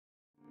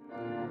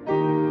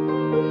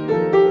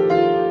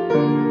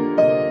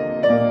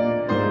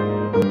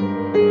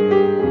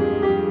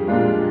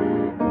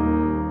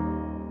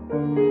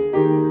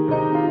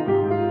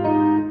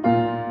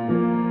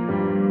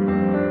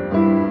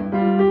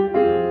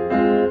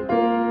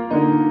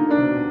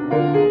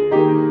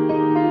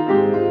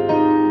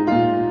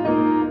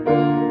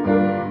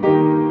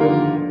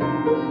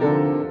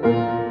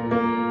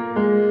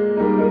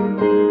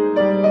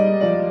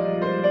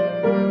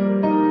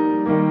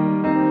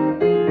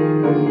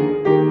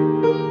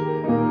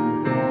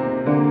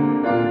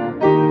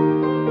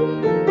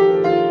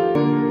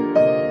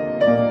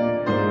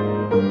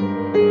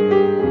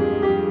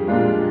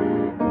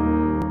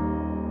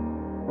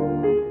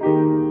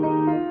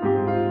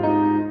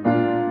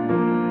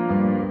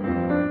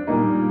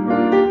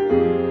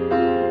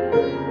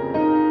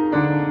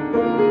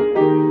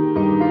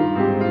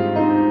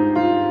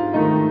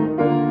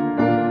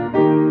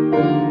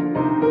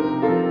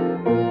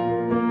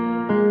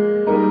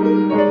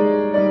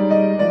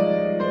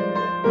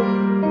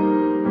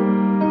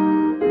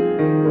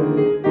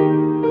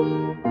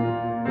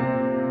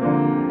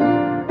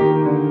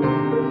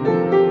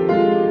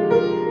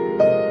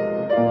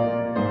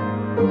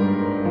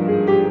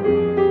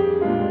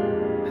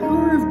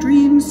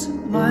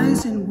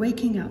lies in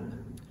waking up.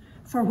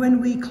 For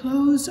when we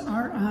close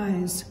our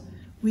eyes,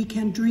 we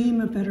can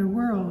dream a better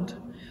world.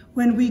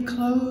 When we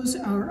close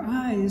our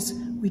eyes,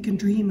 we can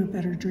dream a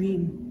better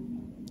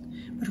dream.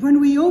 But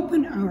when we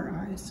open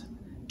our eyes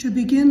to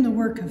begin the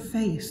work of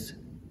faith,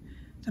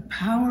 the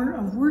power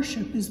of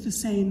worship is the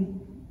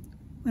same.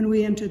 When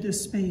we enter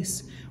this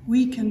space,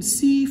 we can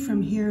see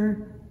from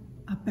here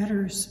a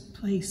better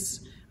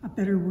place, a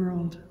better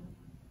world.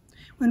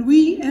 When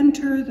we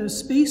enter the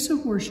space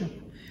of worship,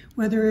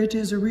 whether it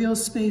is a real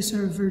space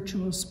or a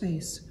virtual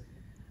space,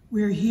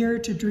 we're here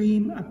to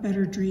dream a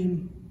better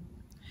dream.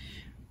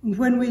 And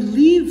when we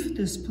leave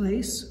this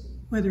place,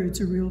 whether it's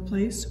a real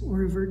place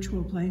or a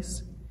virtual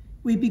place,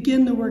 we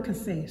begin the work of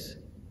faith.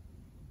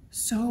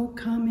 So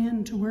come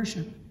in to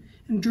worship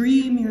and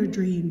dream your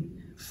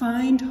dream.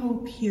 Find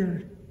hope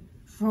here,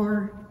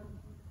 for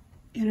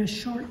in a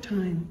short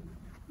time,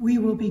 we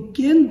will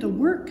begin the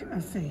work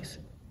of faith.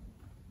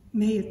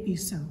 May it be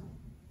so.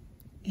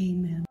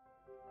 Amen.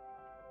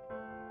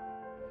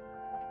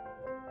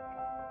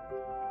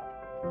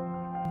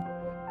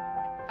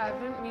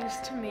 Advent means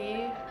to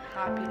me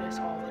happiness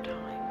all the time.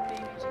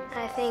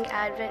 I think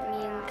Advent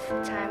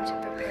means time to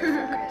prepare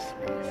for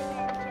Christmas.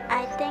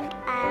 I think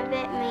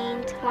Advent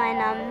means when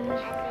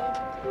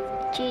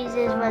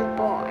Jesus was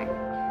born.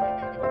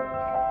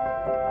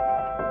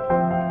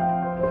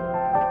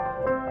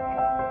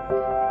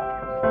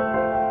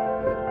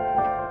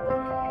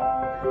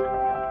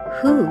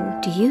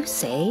 Who do you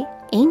say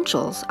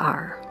angels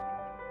are?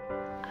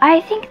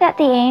 I think that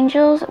the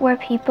angels were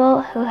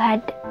people who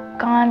had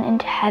gone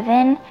into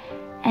heaven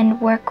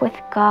and work with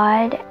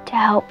God to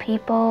help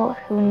people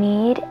who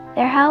need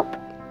their help.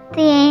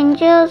 The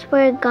angels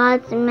were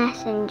God's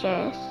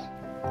messengers.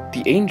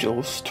 The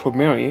angels told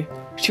Mary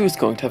she was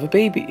going to have a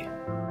baby.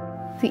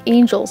 The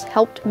angels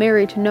helped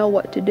Mary to know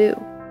what to do.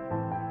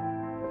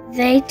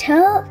 They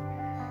tell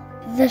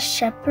the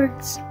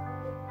shepherds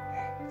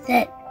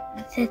that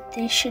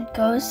they should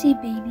go see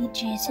baby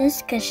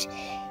Jesus because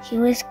he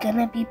was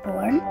gonna be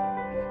born.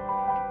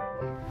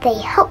 They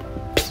help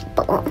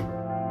people.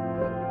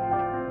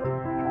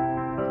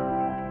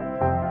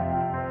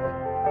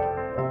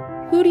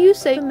 Who do you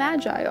say the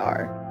Magi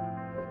are?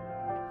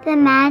 The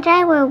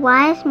Magi were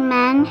wise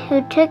men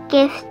who took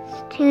gifts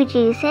to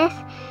Jesus.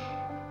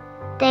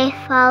 They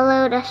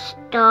followed a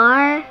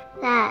star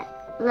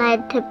that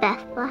led to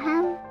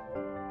Bethlehem.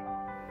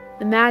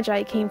 The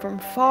Magi came from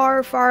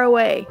far, far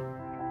away.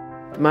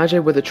 The Magi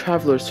were the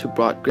travelers who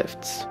brought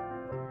gifts.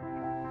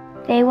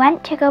 They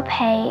went to go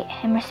pay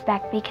him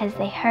respect because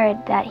they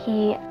heard that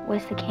he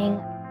was the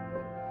king.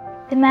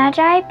 The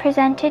Magi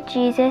presented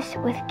Jesus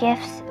with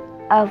gifts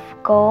of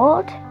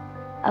gold,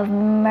 of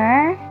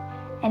myrrh,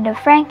 and of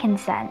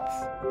frankincense.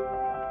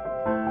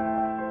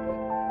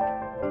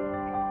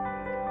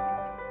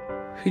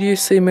 Who do you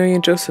say Mary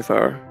and Joseph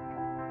are?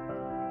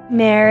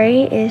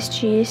 Mary is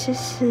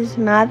Jesus'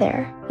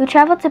 mother, who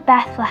traveled to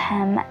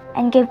Bethlehem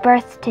and gave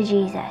birth to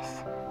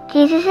Jesus.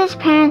 Jesus'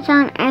 parents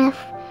on earth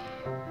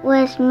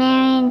was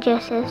Mary and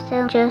Joseph,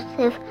 so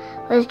Joseph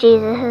was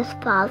Jesus'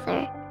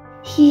 father.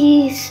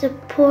 He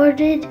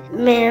supported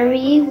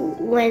Mary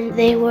when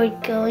they were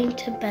going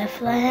to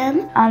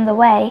Bethlehem. On the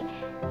way,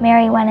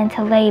 Mary went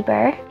into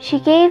labor. She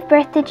gave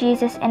birth to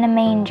Jesus in a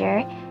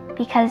manger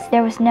because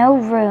there was no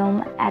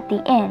room at the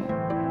inn.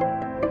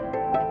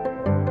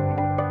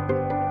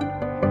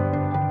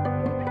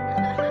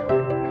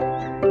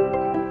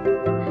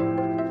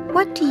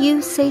 What do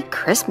you say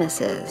Christmas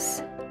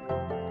is?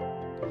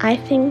 I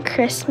think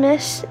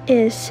Christmas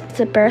is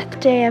the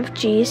birthday of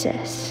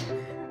Jesus.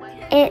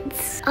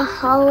 It's a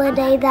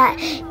holiday that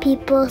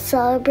people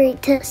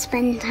celebrate to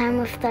spend time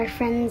with their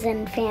friends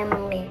and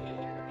family.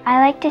 I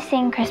like to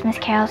sing Christmas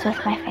carols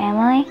with my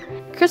family.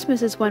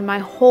 Christmas is when my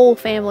whole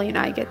family and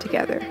I get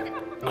together.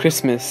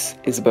 Christmas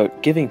is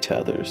about giving to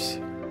others.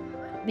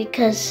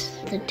 Because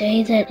the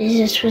day that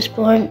Jesus was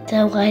born,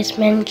 the wise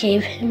men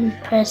gave him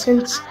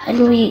presents,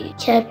 and we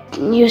kept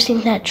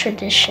using that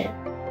tradition.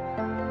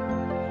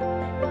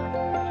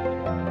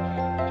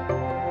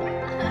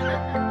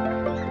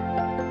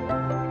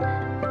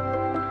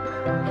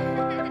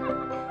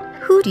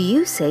 Who do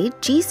you say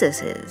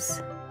Jesus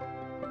is?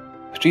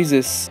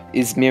 Jesus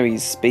is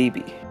Mary's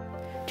baby.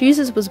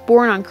 Jesus was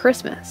born on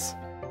Christmas.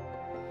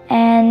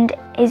 And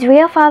his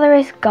real father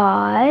is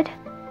God,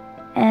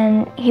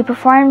 and he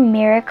performed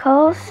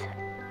miracles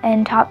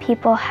and taught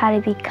people how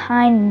to be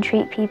kind and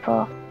treat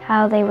people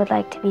how they would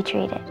like to be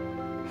treated.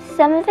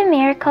 Some of the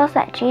miracles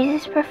that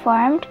Jesus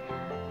performed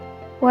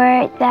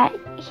were that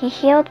he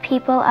healed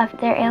people of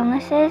their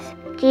illnesses.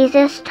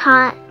 Jesus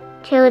taught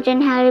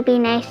children how to be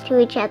nice to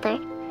each other.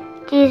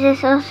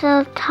 Jesus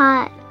also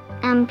taught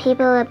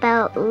people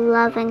about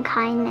love and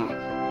kindness.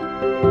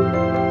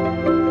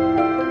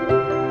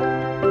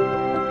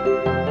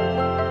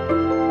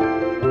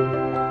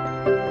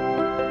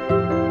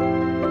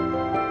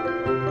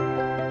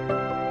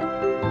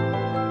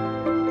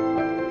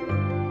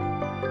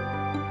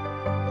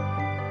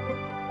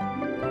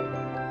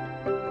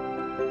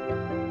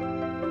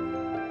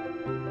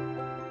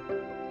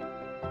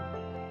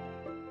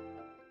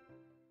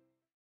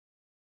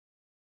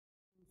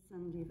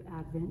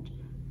 Advent,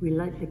 we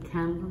light the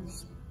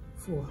candles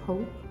for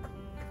hope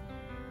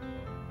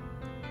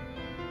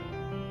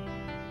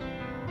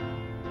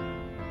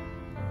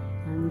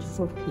and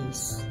for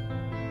peace.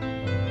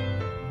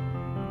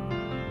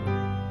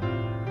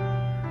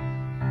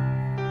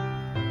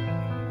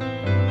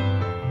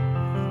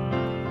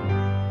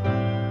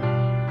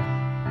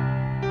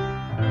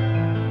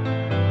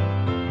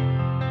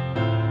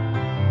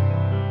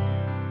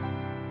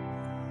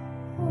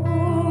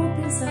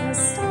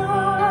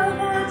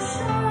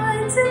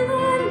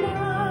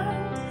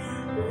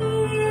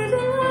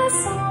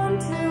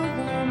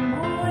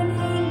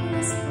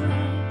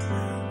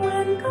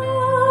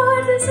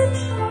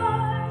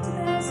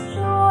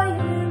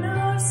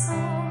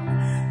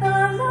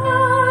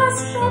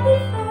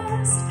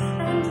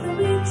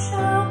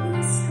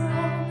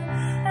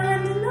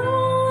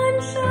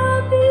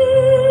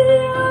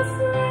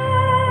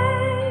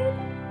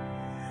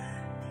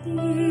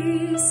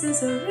 Peace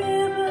is a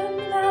ribbon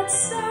that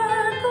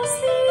circles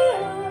the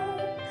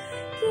earth,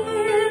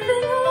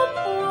 giving a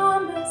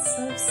promise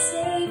of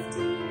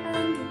safety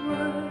and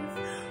worth.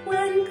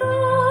 When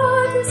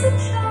God is a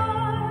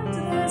child,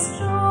 there's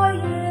joy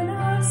in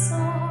our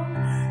song.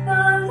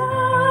 The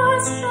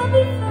last shall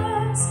be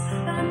first,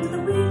 and the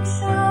weak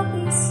shall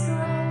be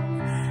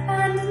strong,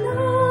 and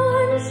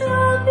none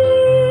shall be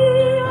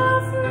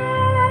afraid.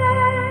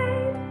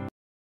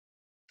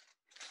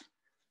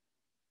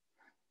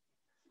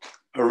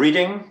 A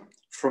reading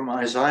from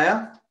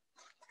Isaiah,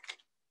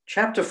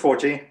 chapter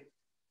 40,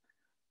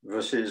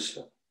 verses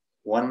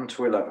 1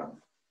 to 11.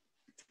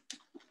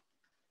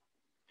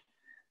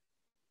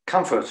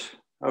 Comfort,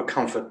 O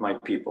comfort my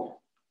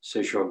people,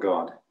 says your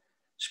God.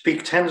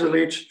 Speak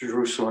tenderly to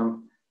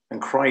Jerusalem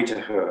and cry to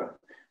her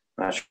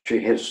that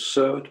she has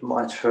served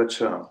her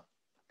term,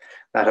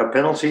 that her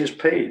penalty is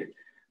paid,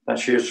 that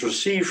she has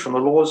received from the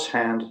Lord's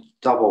hand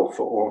double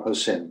for all her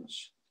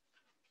sins.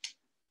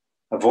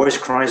 A voice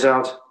cries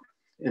out,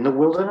 in the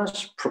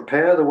wilderness,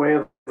 prepare the way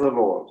of the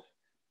Lord.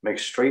 Make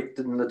straight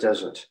in the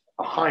desert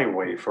a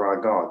highway for our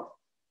God.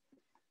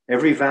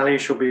 Every valley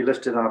shall be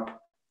lifted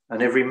up,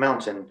 and every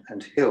mountain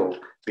and hill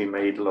be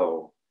made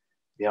low.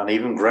 The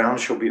uneven ground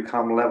shall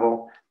become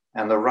level,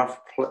 and the rough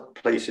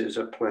places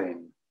a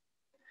plain.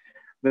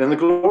 Then the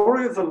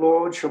glory of the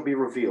Lord shall be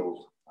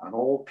revealed, and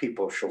all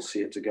people shall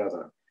see it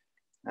together.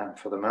 And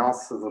for the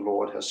mouth of the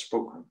Lord has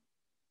spoken.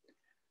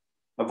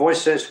 A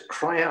voice says,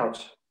 cry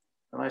out.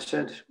 And I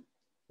said,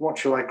 what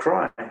shall I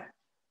cry?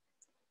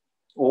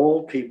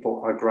 All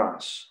people are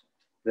grass.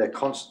 Their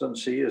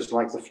constancy is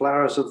like the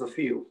flowers of the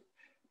field.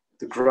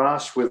 The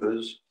grass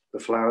withers, the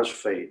flowers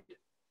fade.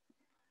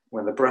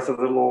 When the breath of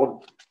the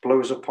Lord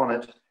blows upon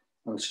it,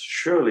 and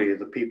surely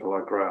the people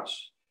are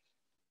grass.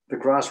 The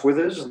grass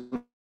withers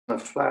and the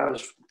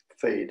flowers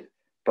fade,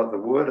 but the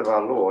word of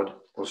our Lord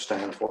will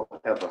stand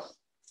forever.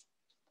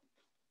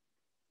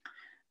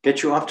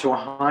 Get you up to a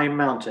high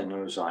mountain,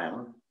 O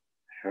Zion,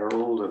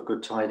 herald of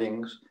good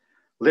tidings.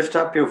 Lift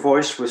up your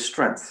voice with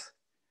strength,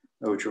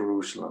 O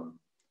Jerusalem,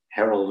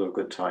 herald of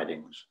good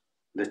tidings.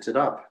 Lift it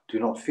up, do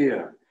not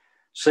fear.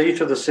 Say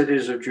to the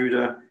cities of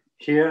Judah,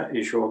 here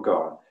is your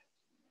God.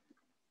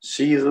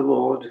 See, the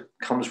Lord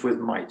comes with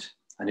might,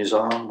 and his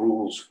arm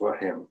rules for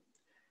him.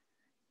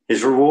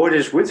 His reward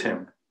is with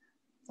him,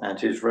 and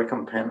his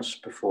recompense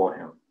before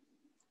him.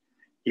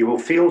 He will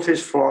field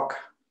his flock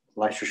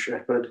like a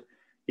shepherd.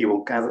 He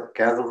will gather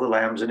the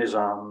lambs in his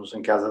arms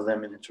and gather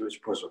them into his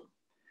bosom,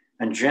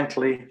 and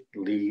gently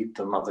lead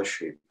the mother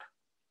sheep.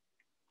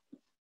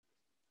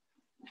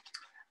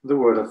 The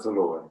word of the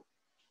Lord.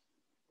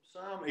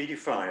 Psalm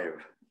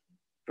 85,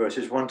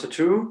 verses 1 to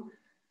 2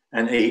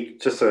 and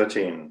 8 to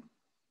 13.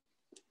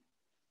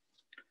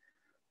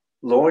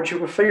 Lord, you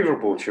were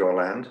favorable to your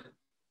land.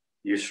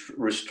 You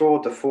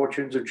restored the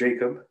fortunes of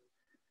Jacob.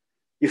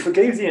 You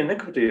forgave the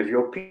iniquity of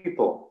your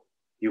people.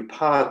 You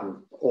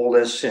pardoned all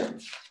their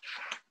sins.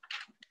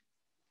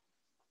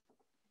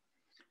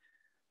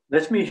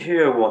 Let me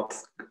hear what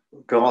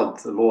God,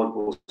 the Lord,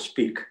 will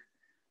speak,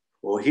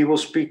 for he will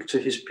speak to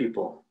his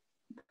people,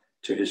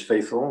 to his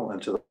faithful,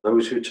 and to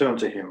those who turn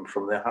to him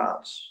from their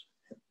hearts.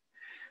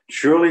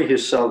 Surely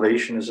his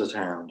salvation is at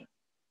hand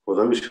for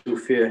those who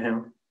fear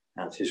him,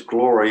 and his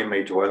glory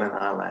may dwell in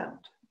our land.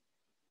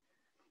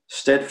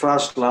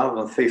 Steadfast love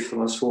and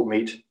faithfulness will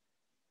meet,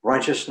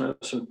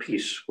 righteousness and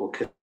peace will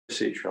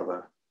kiss each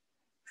other.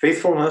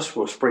 Faithfulness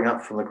will spring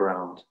up from the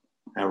ground,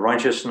 and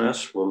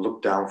righteousness will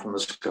look down from the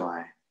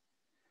sky.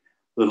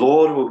 The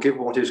Lord will give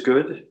what is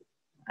good,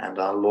 and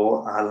our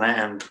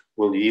land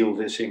will yield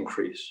its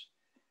increase.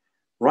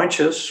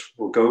 Righteous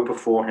will go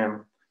before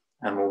him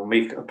and will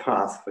make a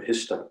path for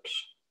his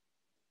steps.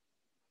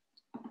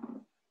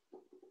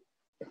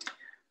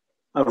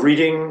 A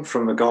reading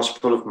from the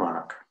Gospel of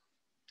Mark,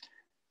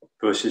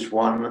 verses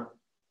 1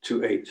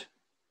 to 8.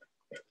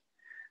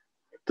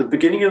 The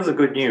beginning of the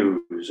good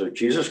news of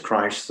Jesus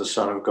Christ, the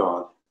Son of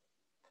God,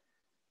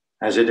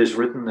 as it is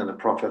written in the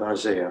prophet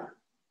Isaiah.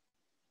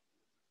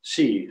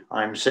 See,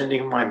 I am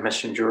sending my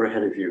messenger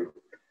ahead of you,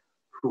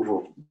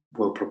 who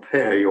will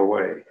prepare your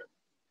way.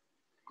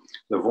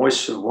 the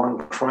voice of one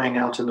crying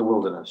out in the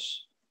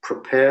wilderness,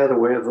 prepare the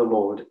way of the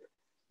Lord,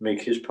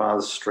 make his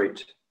paths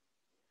straight.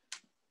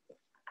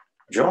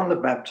 John the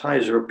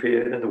Baptizer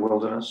appeared in the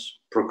wilderness,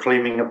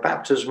 proclaiming a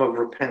baptism of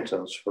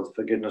repentance for the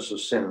forgiveness of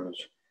sins.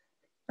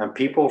 And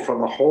people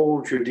from the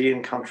whole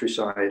Judean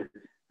countryside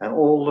and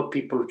all the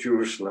people of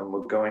Jerusalem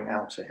were going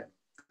out to him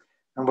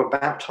and were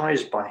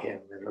baptized by him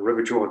in the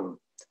river Jordan,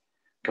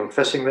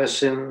 confessing their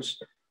sins.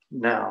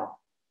 Now,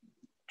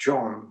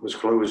 John was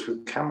clothed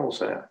with camel's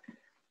hair,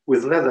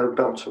 with leather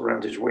belt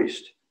around his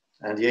waist,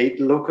 and he ate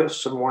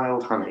locusts and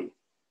wild honey.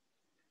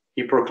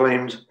 He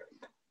proclaimed,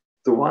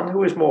 the one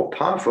who is more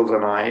powerful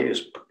than I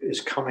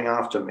is coming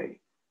after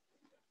me.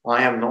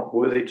 I am not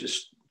worthy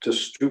to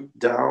stoop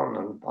down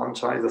and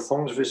untie the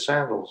thongs of his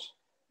sandals.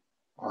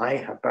 I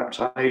have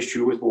baptized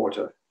you with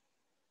water,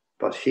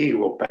 but he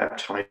will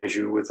baptize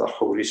you with the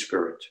Holy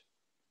Spirit.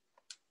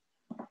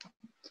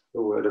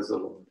 The word of the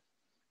Lord.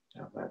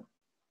 Amen.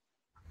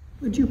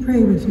 Would you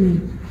pray with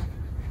me?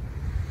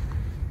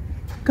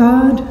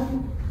 God,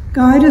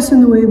 guide us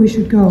in the way we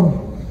should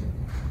go.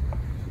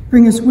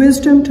 Bring us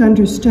wisdom to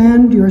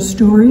understand your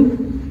story.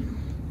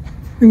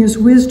 Bring us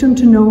wisdom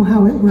to know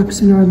how it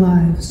works in our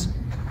lives.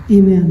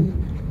 Amen.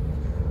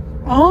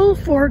 All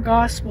four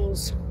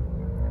Gospels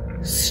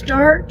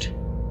start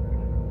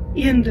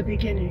in the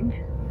beginning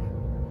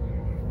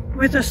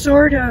with a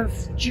sort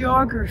of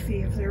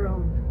geography of their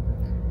own.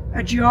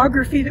 A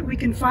geography that we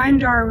can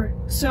find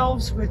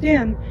ourselves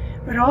within,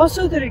 but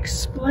also that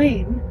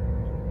explain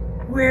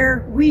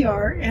where we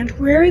are and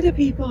where the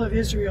people of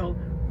Israel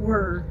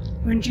were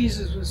when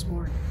Jesus was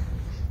born.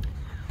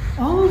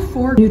 All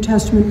four New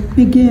Testament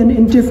begin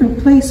in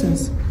different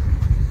places.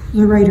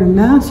 The writer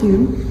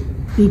Matthew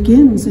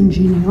begins in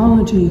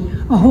genealogy,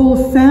 a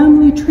whole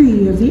family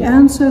tree of the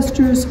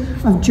ancestors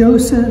of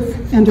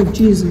Joseph and of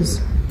Jesus.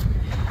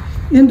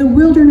 In the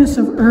wilderness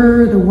of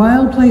Ur, the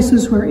wild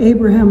places where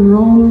Abraham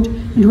roamed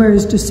and where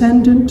his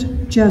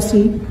descendant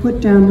Jesse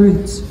put down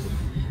roots.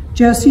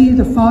 Jesse,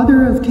 the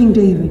father of King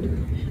David,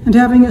 and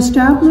having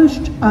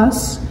established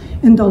us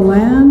in the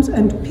lands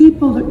and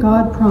people that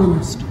God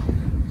promised.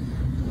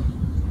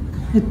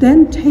 It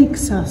then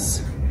takes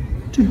us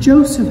to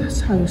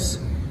Joseph's house,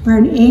 where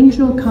an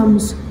angel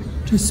comes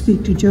to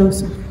speak to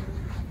Joseph.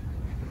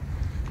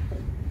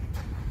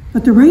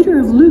 But the writer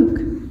of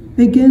Luke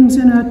begins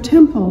in a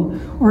temple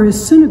or a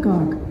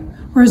synagogue,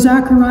 where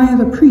Zachariah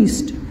the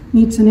priest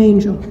meets an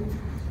angel,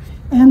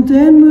 and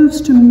then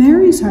moves to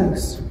Mary's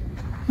house,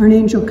 where an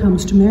angel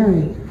comes to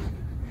Mary.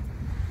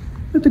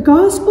 But the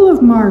Gospel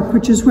of Mark,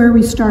 which is where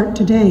we start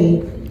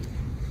today,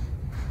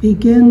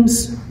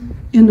 begins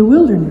in the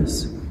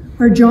wilderness,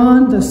 where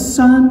John, the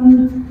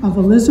son of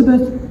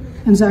Elizabeth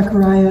and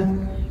Zachariah,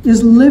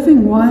 is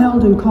living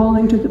wild and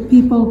calling to the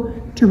people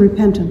to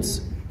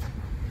repentance.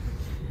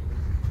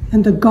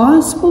 And the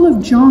Gospel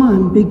of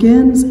John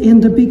begins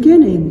in the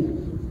beginning.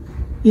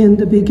 In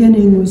the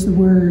beginning was the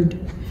Word.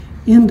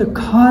 In the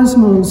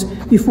cosmos,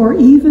 before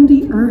even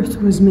the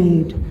earth was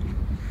made.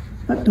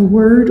 But the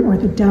word or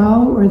the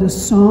Tao or the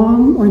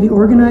song or the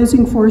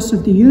organizing force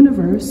of the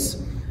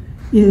universe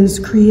is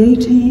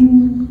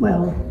creating,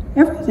 well,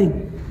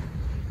 everything.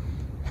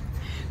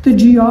 The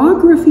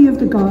geography of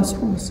the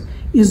Gospels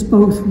is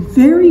both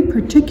very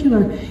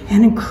particular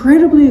and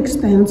incredibly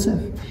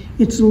expansive.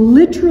 It's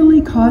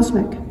literally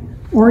cosmic,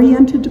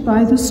 oriented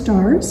by the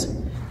stars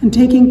and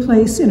taking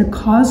place in a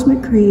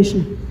cosmic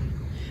creation.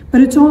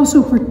 But it's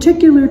also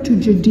particular to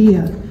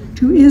Judea,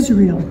 to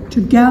Israel,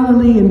 to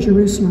Galilee and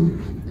Jerusalem.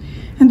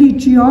 And the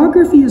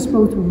geography is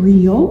both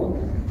real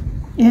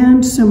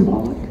and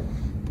symbolic.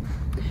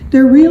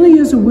 There really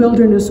is a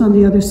wilderness on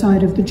the other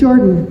side of the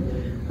Jordan,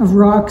 of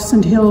rocks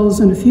and hills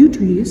and a few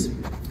trees.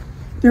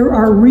 There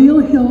are real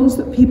hills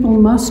that people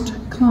must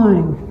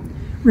climb,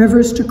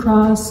 rivers to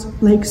cross,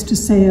 lakes to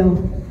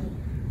sail.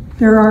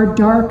 There are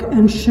dark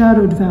and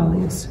shadowed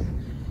valleys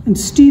and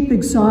steep,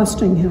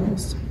 exhausting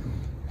hills.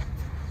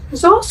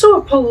 There's also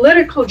a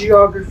political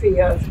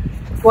geography of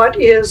what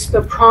is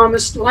the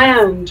promised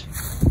land.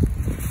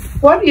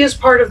 What is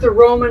part of the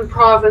Roman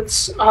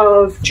province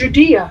of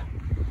Judea,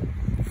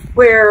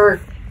 where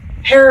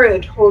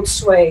Herod holds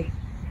sway?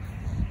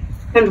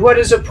 And what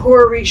is a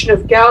poor region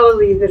of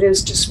Galilee that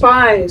is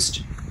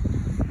despised?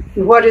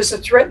 And what is a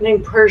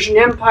threatening Persian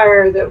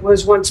Empire that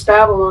was once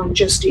Babylon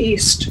just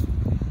east?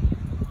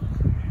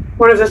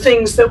 One of the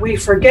things that we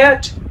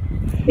forget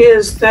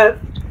is that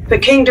the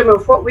kingdom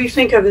of what we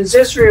think of as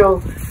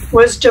Israel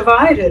was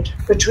divided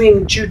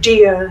between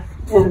Judea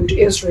and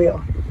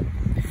Israel.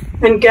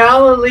 And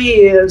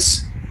Galilee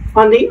is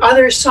on the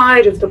other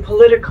side of the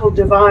political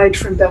divide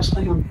from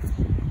Bethlehem.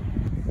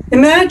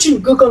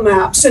 Imagine Google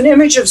Maps. An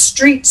image of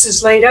streets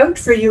is laid out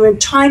for you in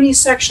tiny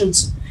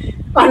sections,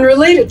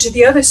 unrelated to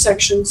the other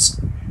sections.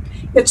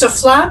 It's a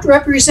flat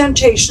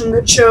representation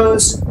that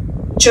shows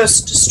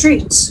just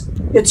streets.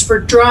 It's for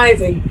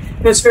driving,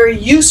 and it's very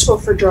useful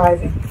for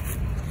driving.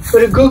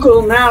 But a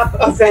Google map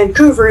of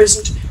Vancouver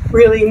isn't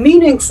really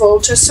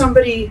meaningful to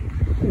somebody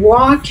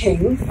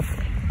walking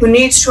who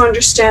needs to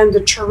understand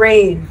the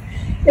terrain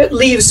It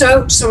leaves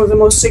out some of the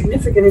most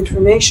significant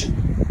information.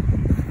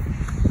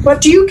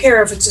 What do you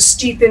care if it's a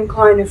steep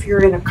incline if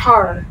you're in a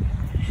car?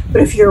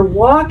 But if you're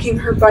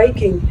walking or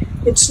biking,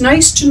 it's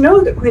nice to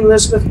know that Queen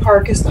Elizabeth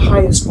Park is the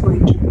highest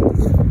point.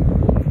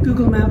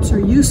 Google Maps are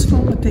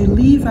useful, but they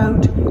leave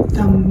out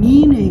the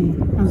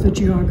meaning of the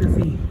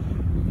geography.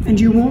 And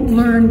you won't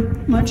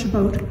learn much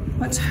about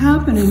what's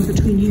happening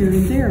between here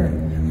and there,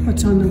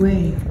 what's on the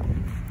way.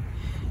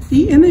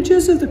 The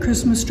images of the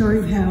Christmas story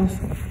we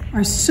have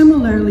are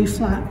similarly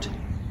flat,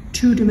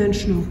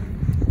 two-dimensional.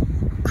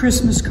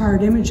 Christmas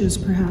card images,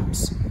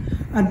 perhaps,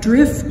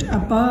 adrift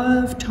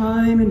above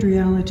time and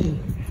reality.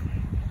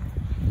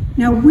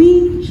 Now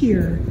we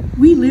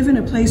live in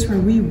a place where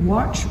we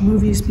watch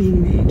movies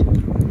being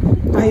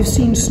made. I have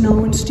seen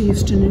Snow in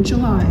Steveston in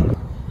July.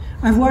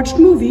 I've watched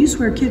movies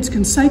where kids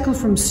can cycle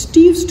from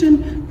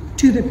Steveston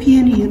to the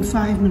Peony in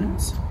 5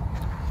 minutes.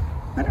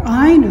 But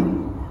I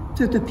know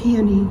that the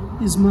Peony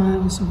is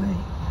miles away.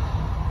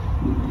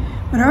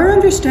 But our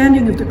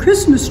understanding of the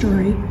Christmas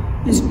story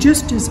is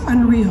just as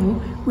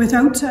unreal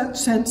without that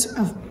sense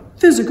of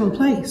physical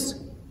place.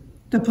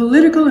 The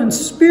political and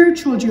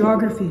spiritual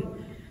geography,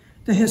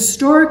 the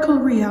historical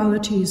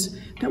realities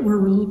that were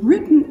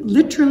written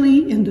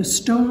literally in the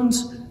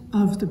stones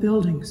of the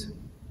buildings.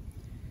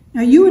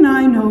 Now you and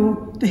I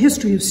know the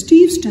history of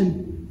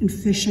Steveston in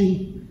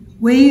fishing,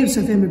 waves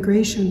of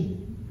immigration,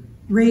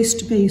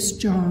 race-based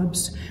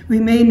jobs. We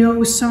may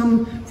know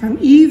some from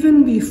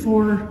even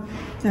before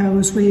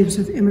those waves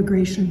of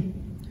immigration.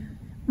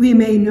 We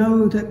may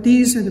know that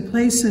these are the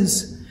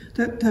places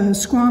that the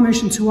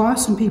Squamish and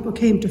Tsawwassen people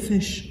came to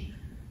fish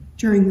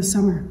during the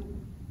summer.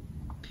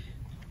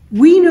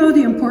 We know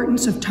the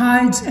importance of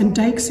tides and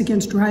dikes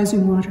against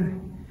rising water.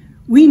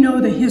 We know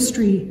the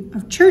history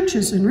of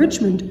churches in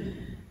Richmond,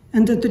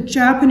 and that the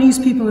Japanese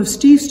people of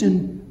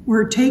Steveston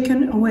were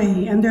taken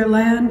away and their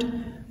land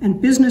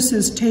and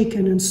businesses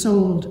taken and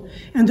sold,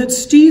 and that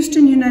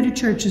Steveston United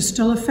Church is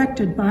still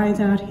affected by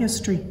that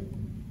history.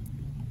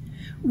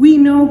 We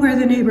know where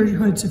the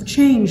neighborhoods have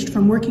changed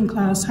from working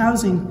class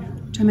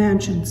housing to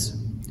mansions.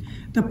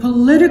 The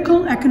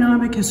political,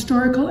 economic,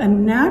 historical,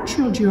 and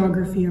natural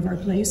geography of our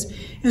place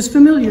is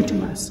familiar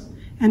to us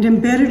and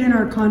embedded in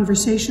our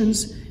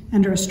conversations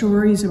and our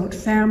stories about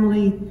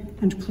family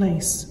and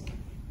place.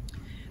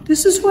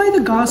 This is why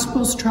the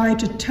Gospels try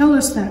to tell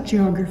us that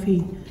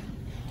geography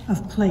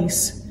of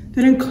place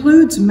that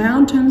includes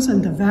mountains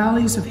and the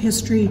valleys of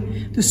history,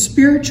 the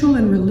spiritual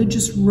and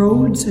religious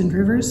roads and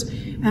rivers,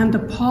 and the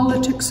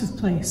politics of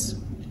place.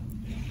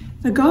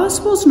 The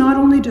Gospels not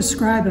only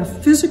describe a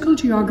physical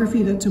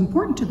geography that's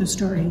important to the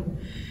story,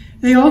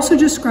 they also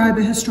describe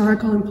a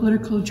historical and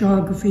political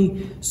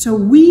geography, so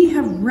we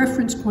have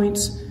reference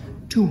points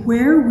to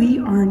where we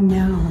are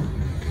now.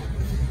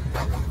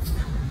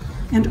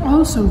 And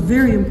also,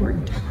 very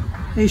important,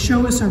 they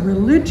show us a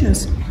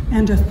religious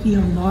and a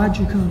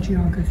theological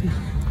geography.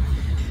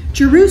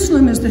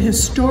 Jerusalem is the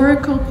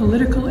historical,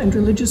 political, and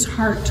religious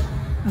heart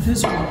of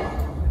Israel.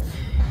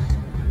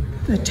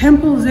 The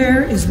temple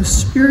there is the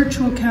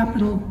spiritual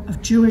capital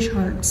of Jewish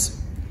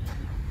hearts.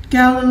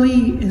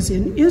 Galilee is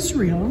in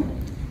Israel,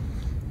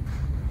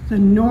 the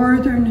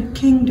northern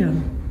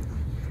kingdom.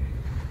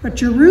 But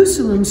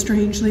Jerusalem,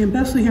 strangely, and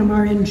Bethlehem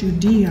are in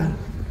Judea,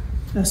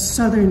 the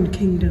southern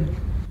kingdom.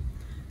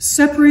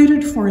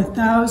 Separated for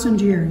 1,000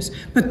 years,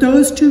 but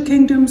those two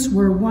kingdoms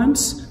were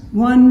once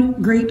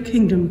one great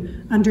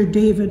kingdom under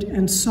David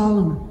and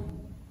Solomon.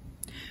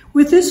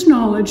 With this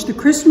knowledge, the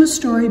Christmas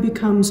story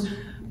becomes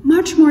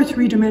much more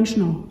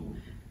three-dimensional.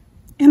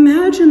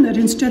 Imagine that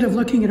instead of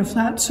looking at a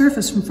flat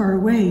surface from far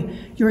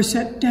away, you're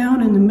set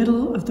down in the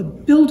middle of the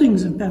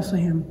buildings of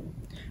Bethlehem.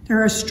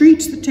 There are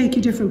streets that take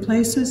you different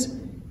places,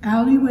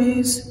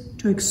 alleyways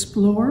to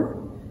explore,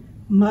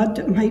 mud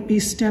that might be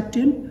stepped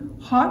in,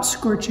 hot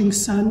scorching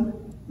sun,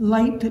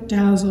 light that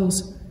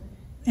dazzles,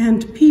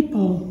 and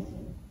people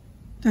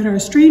that are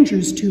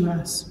strangers to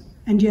us,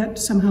 and yet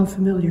somehow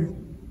familiar.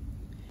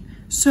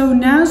 So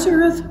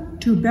Nazareth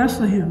to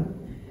Bethlehem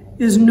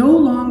is no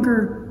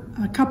longer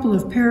a couple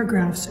of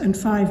paragraphs and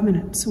 5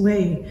 minutes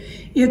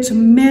away. It's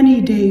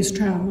many days'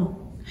 travel.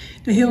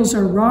 The hills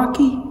are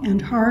rocky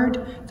and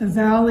hard, the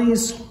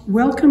valleys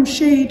welcome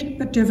shade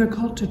but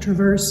difficult to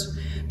traverse.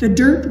 The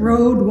dirt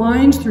road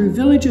winds through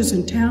villages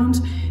and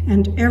towns,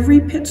 and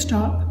every pit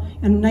stop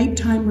and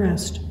nighttime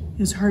rest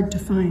is hard to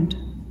find.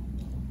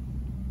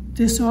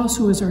 This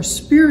also is our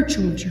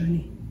spiritual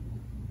journey.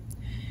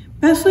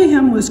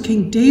 Bethlehem was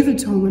King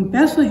David's home, and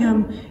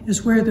Bethlehem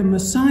is where the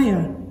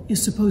Messiah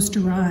is supposed to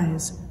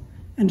rise.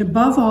 And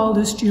above all,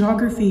 this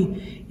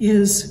geography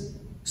is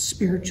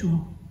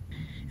spiritual.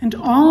 And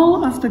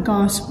all of the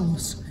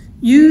Gospels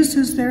use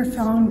as their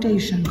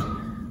foundation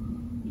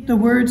the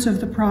words of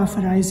the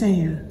prophet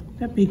Isaiah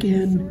that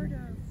begin,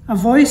 "A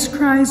voice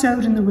cries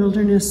out in the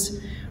wilderness,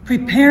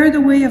 prepare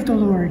the way of the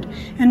Lord,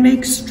 and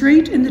make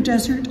straight in the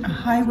desert a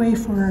highway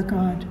for our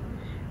God.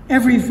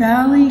 Every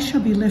valley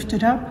shall be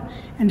lifted up,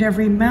 and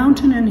every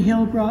mountain and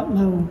hill brought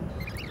low,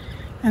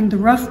 and the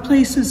rough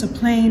places a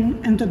plain,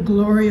 and the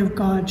glory of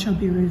God shall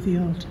be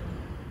revealed."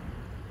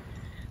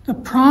 The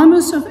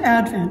promise of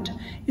Advent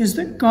is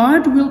that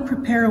God will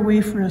prepare a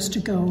way for us to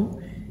go,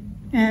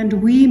 and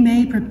we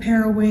may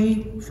prepare a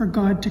way for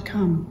God to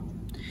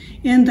come.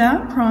 In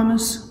that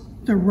promise,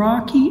 the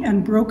rocky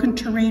and broken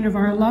terrain of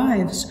our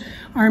lives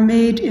are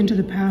made into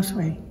the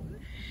pathway.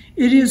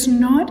 It is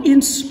not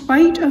in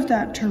spite of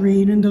that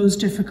terrain and those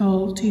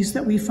difficulties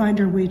that we find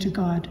our way to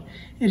God.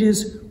 It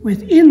is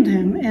within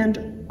them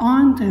and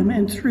on them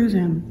and through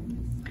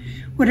them.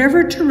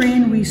 Whatever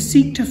terrain we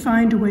seek to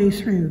find a way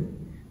through,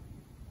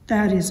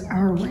 that is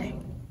our way.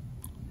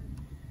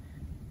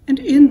 And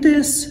in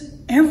this,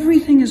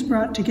 everything is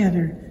brought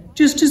together,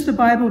 just as the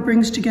Bible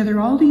brings together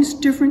all these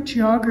different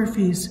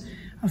geographies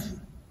of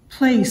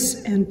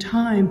place and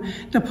time,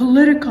 the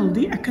political,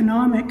 the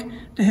economic,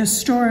 the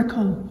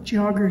historical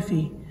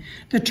geography,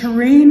 the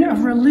terrain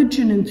of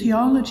religion and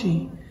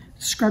theology,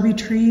 scrubby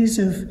trees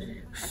of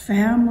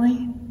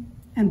family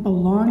and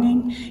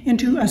belonging,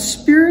 into a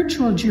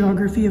spiritual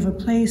geography of a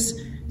place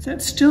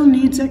that still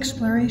needs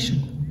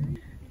exploration.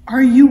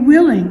 Are you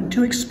willing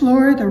to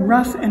explore the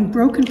rough and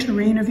broken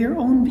terrain of your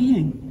own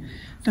being,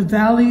 the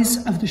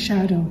valleys of the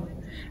shadow,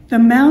 the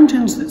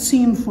mountains that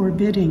seem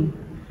forbidding,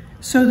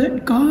 so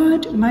that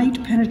God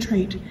might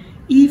penetrate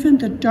even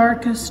the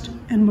darkest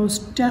and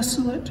most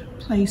desolate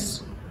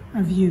place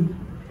of you,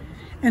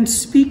 and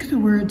speak the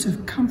words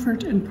of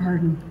comfort and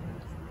pardon?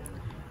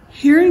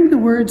 Hearing the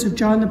words of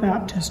John the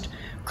Baptist,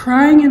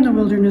 crying in the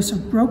wilderness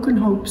of broken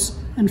hopes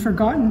and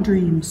forgotten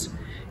dreams,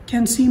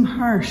 can seem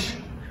harsh.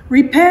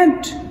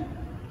 Repent!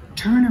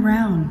 Turn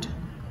around.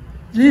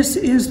 This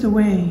is the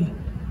way.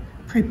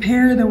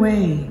 Prepare the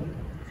way.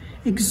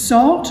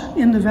 Exalt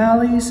in the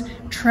valleys,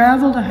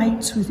 travel the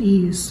heights with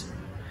ease.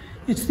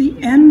 It's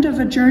the end of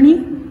a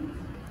journey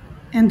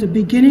and the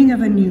beginning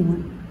of a new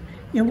one.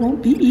 It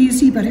won't be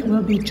easy, but it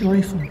will be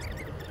joyful.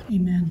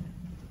 Amen.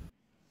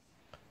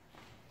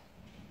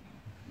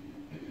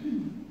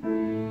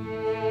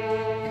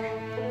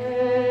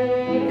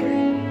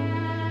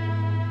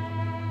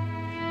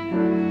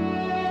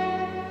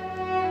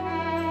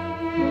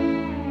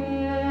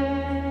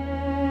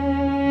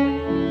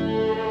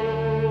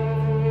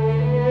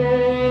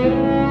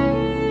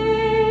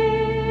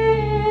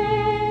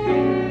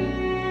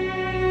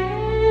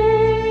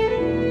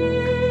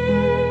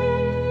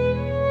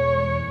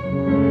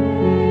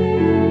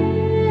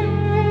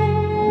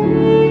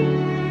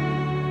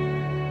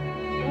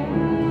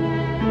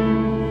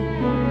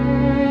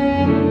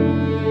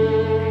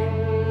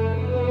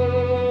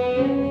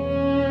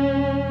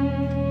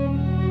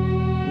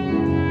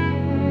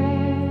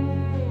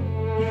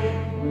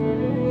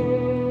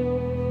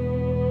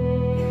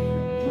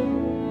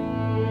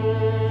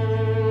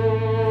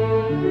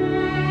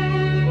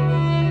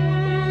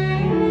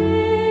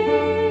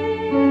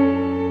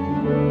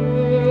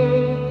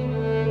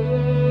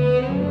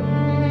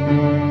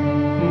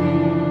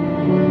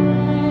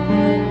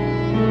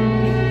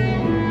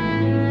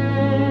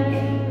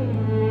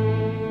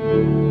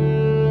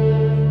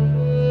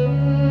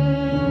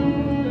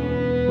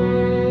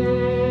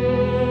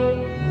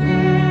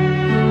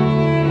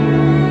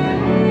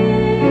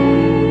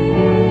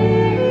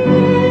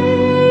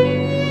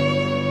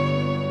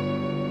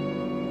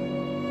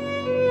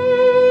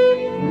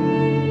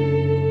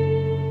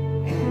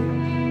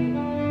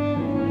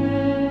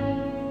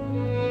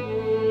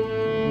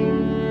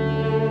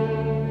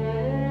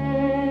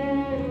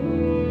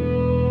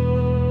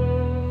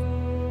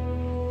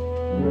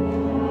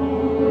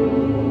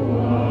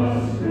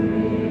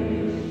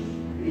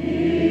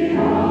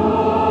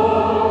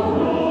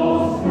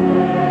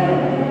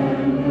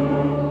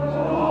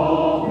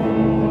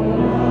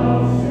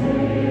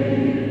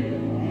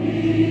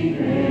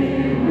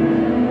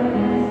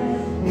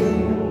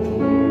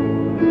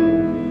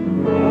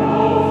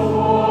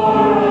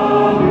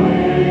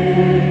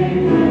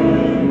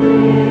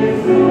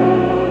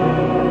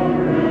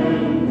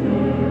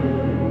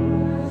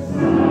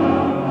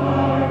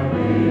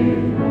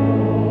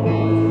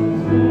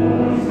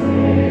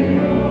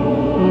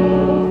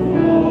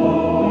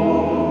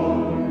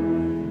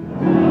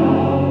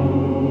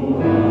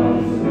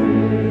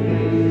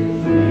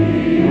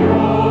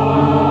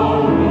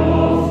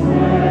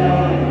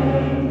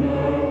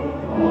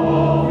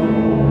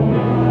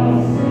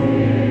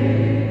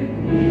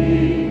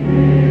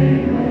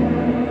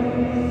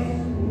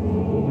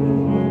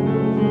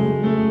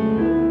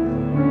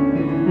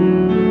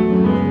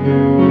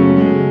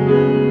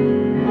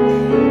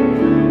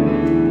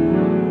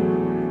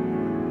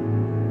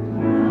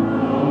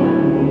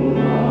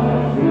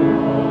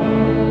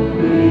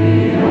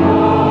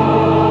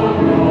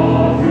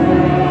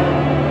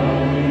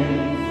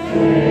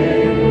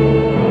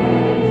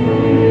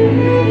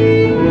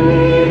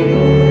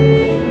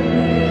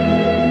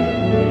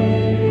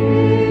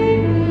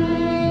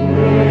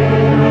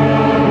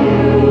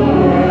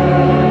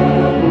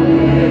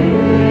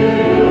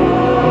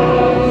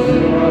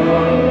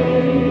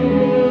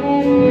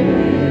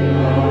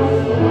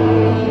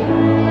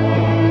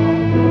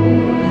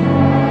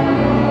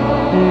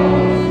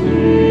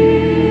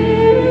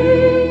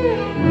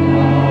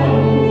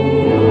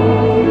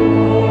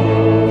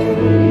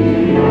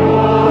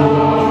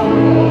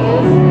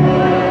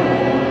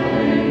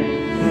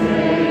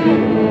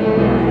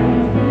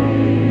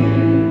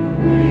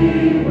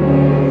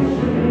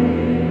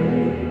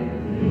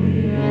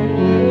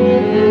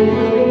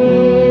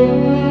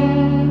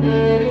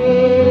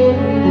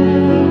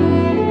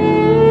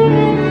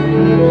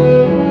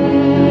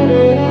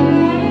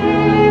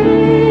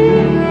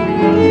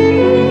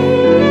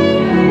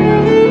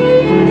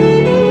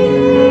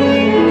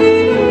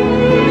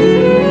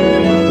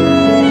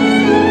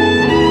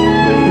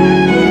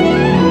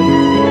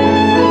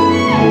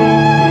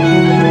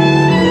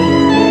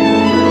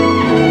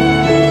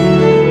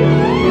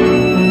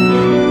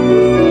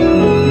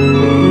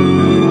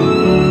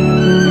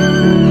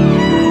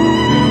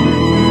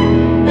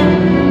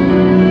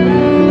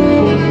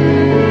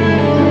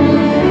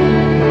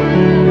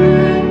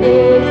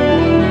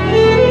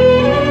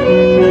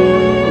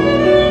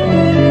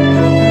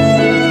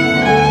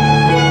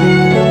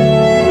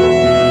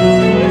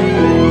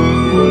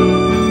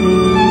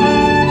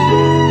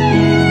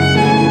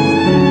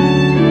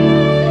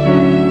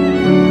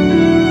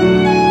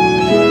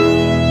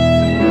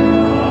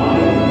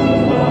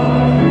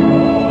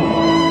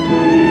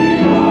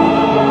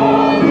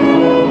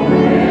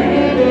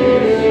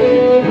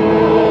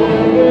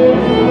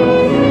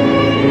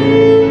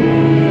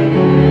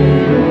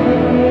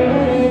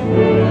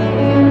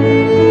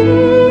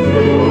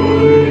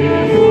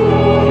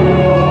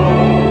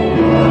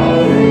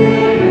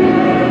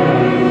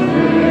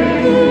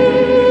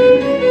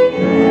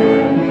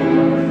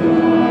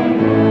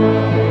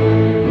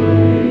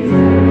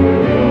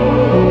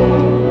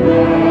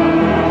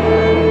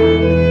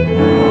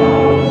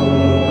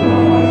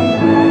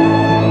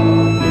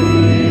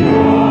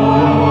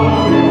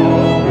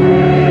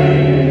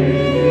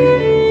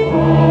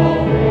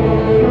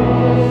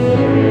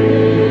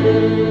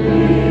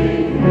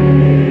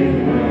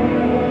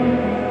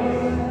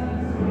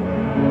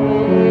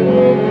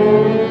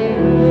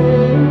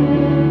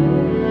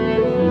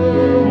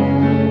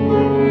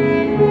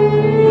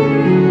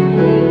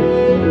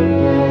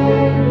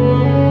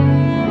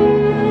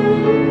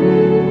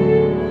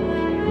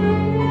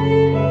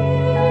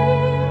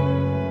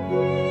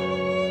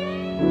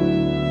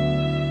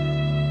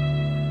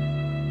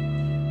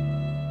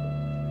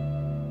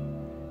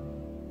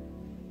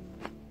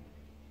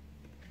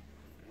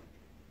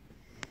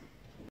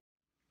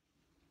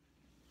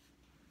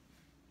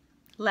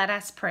 Let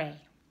us pray.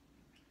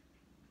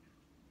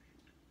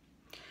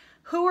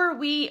 Who are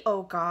we,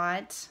 O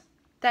God,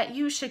 that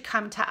you should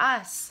come to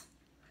us?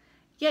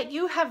 Yet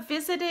you have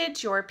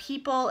visited your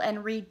people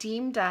and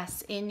redeemed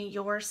us in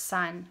your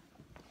Son.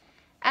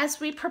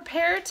 As we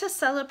prepare to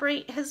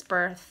celebrate his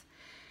birth,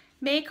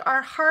 make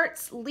our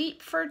hearts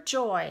leap for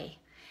joy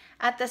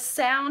at the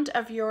sound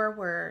of your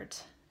word,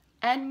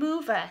 and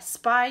move us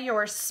by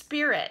your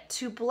Spirit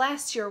to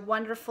bless your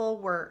wonderful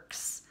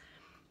works.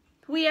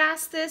 We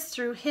ask this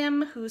through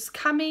him whose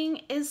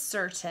coming is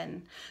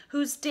certain,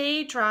 whose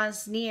day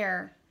draws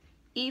near,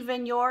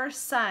 even your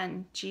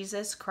Son,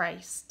 Jesus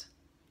Christ.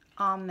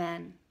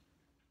 Amen.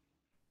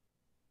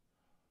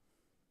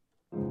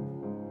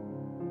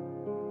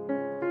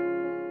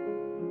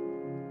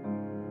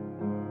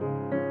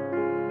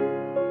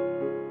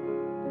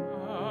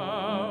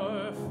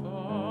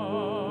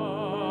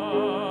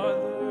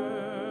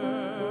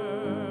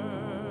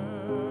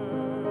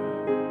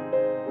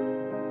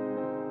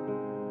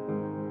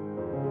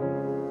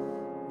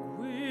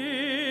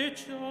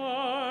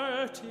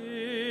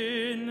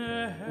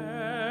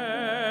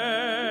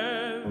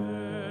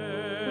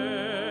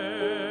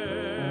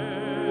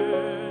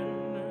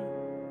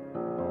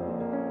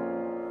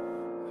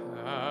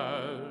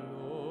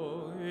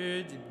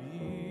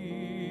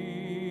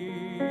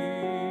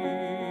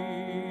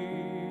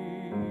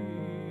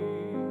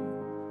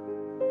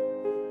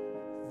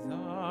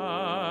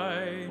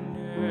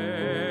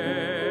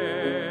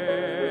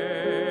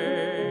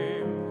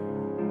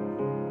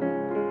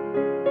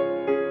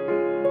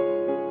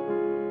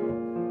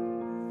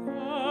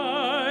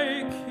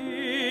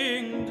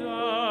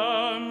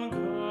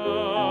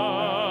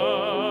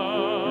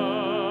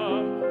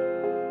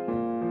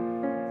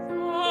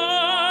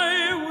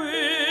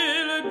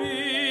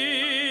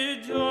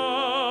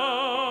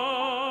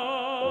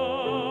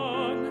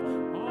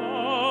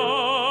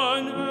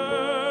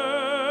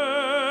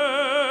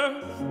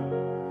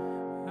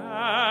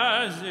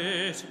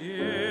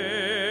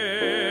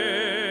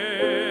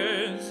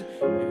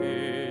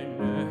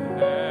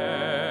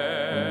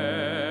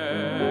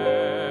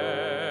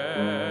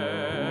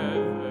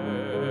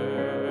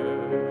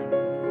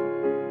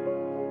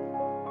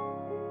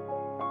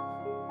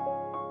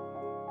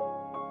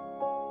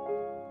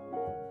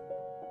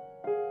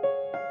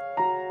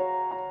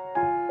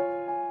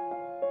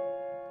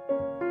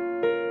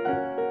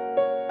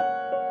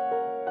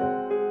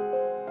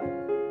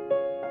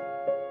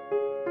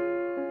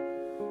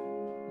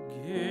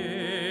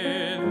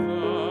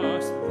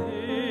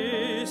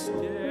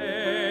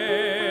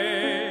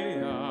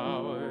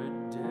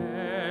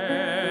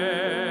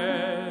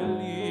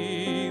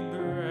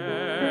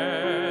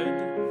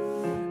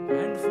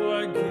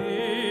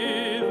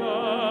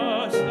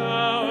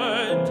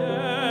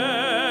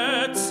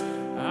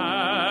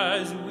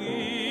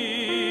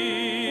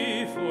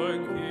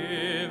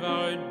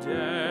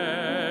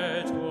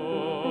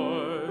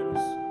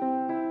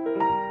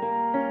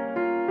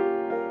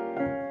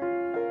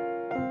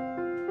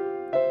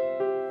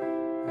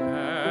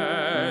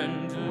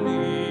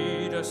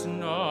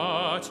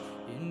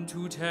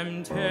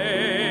 Temptation,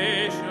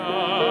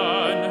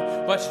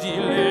 but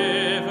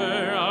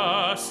deliver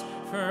us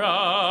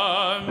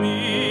from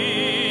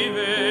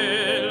evil.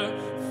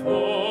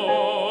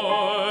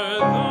 For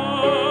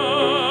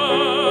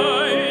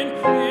thine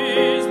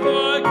is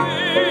the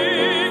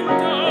kingdom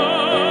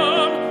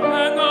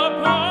and the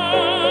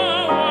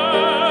power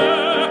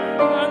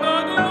and the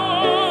glory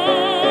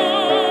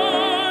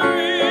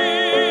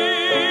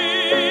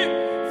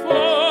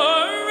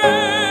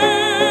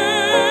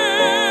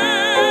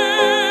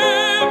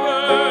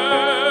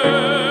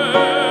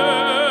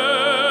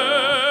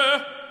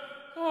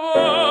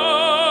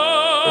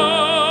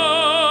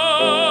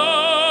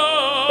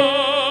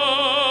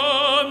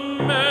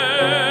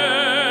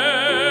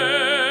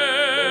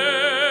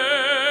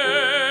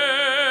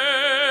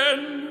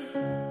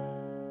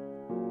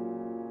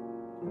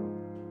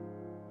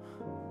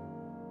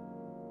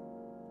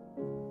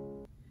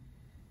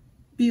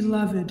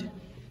Beloved,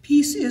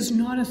 peace is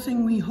not a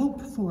thing we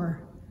hope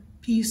for.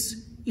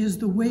 Peace is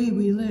the way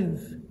we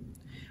live.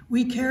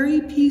 We carry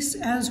peace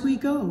as we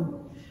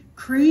go,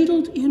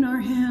 cradled in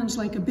our hands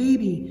like a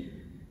baby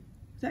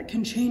that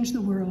can change the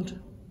world.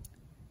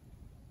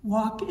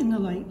 Walk in the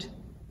light,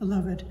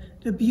 beloved,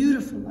 the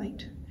beautiful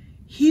light.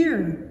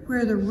 Here,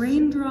 where the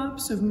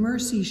raindrops of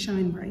mercy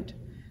shine bright,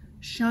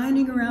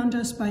 shining around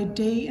us by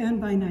day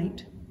and by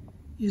night,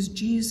 is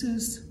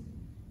Jesus,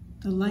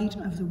 the light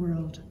of the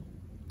world.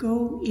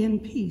 Go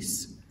in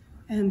peace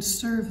and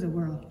serve the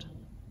world.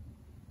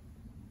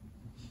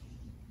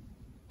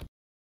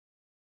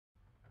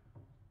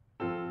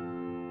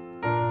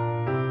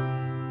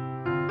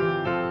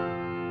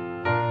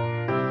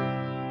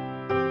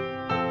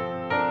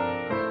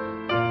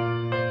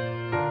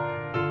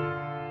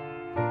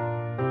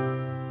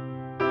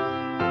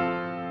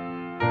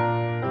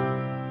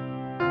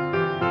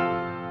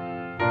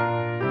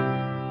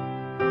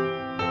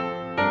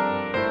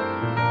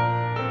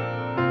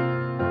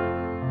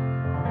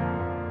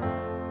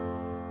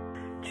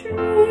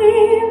 Tree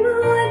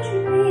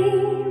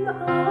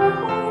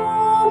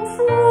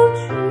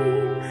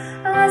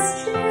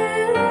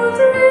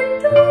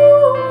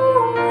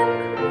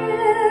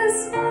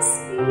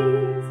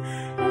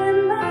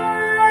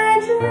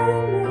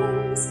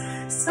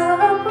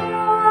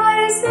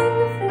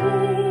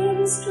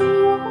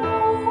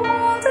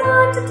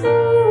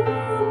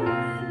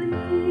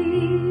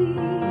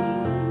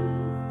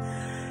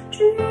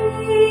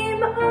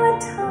Dream a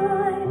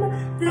time,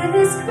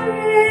 this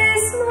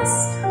Christmas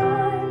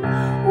time,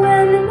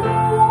 when no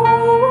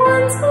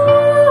one's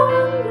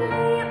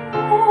hungry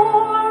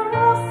or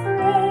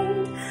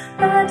afraid,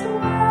 that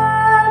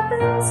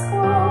weapons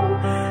go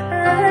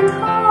and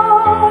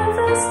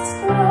harvests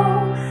grow,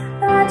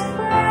 that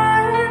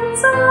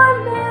friends are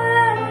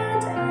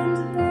met and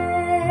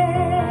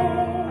made.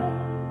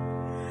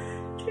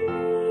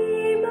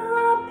 Dream a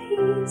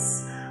peace,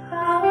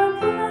 our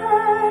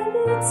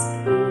planet's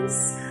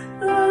peace,